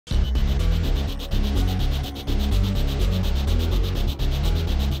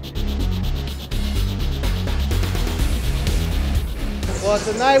Well,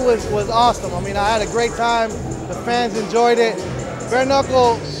 tonight was awesome. I mean, I had a great time. The fans enjoyed it. Bare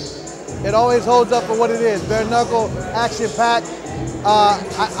Knuckle, it always holds up for what it is. Bare Knuckle, action-packed.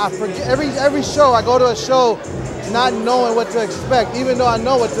 I forget every show. I go to a show not knowing what to expect, even though I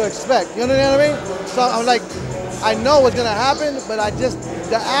know what to expect. You know what I mean? So I'm like, I know what's gonna happen, but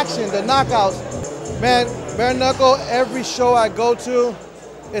the action, the knockouts, man, Bare Knuckle, every show I go to,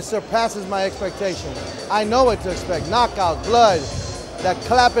 it surpasses my expectation. I know what to expect. Knockout, blood, that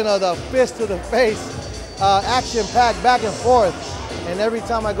clapping of the fist to the face, action-packed, back and forth. And every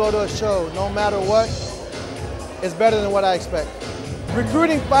time I go to a show, no matter what, it's better than what I expect.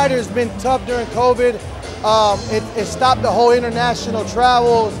 Recruiting fighters has been tough during COVID. It stopped the whole international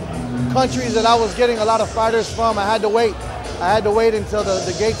travels, countries that I was getting a lot of fighters from. I had to wait. I had to wait until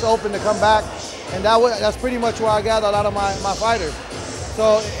the gates opened to come back. And that's pretty much where I got a lot of my fighters.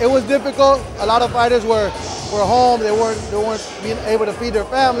 So it was difficult. A lot of fighters were home. They weren't being able to feed their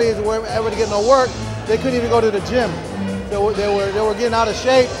families. They weren't able to get no work. They couldn't even go to the gym. They were getting out of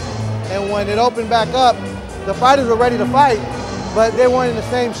shape. And when it opened back up, the fighters were ready to fight, but they weren't in the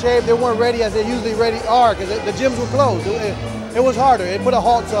same shape. They weren't ready as they usually are because the gyms were closed. It was harder. It put a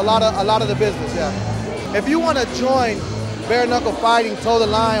halt to a lot of the business. Yeah. If you want to join Bare Knuckle Fighting, Toe the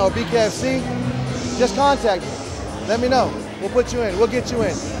Line, or BKFC, just contact me. Let me know. We'll put you in. We'll get you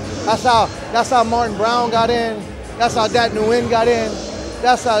in. That's how Martin Brown got in. That's how Dat Nguyen got in.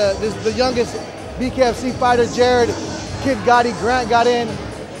 That's how the youngest BKFC fighter, Jared Kid Gotti Grant, got in.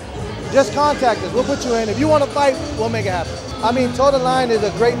 Just contact us. We'll put you in. If you want to fight, we'll make it happen. I mean, Toe the Line is a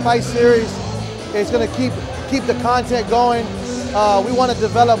great fight series. It's going to keep the content going. We want to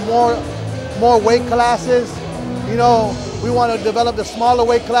develop more weight classes. You know, we want to develop the smaller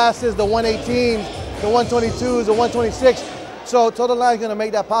weight classes, the 118s, the 122s, the 126. So Toe the Line is going to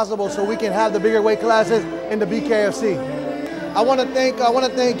make that possible so we can have the bigger weight classes in the BKFC. I want to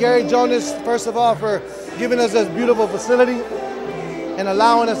thank Gary Jonas, first of all, for giving us this beautiful facility and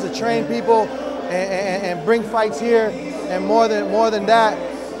allowing us to train people and bring fights here. And more than that,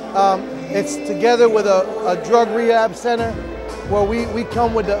 it's together with a drug rehab center where we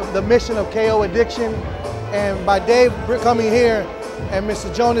come with the mission of KO addiction. And by Dave coming here and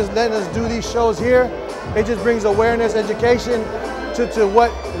Mr. Jonas letting us do these shows here, it just brings awareness, education to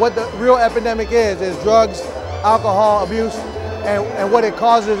what the real epidemic is drugs, alcohol abuse, and what it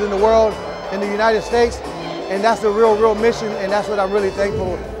causes in the world, in the United States. And that's the real mission, and that's what I'm really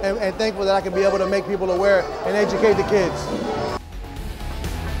thankful and thankful that I can be able to make people aware and educate the kids.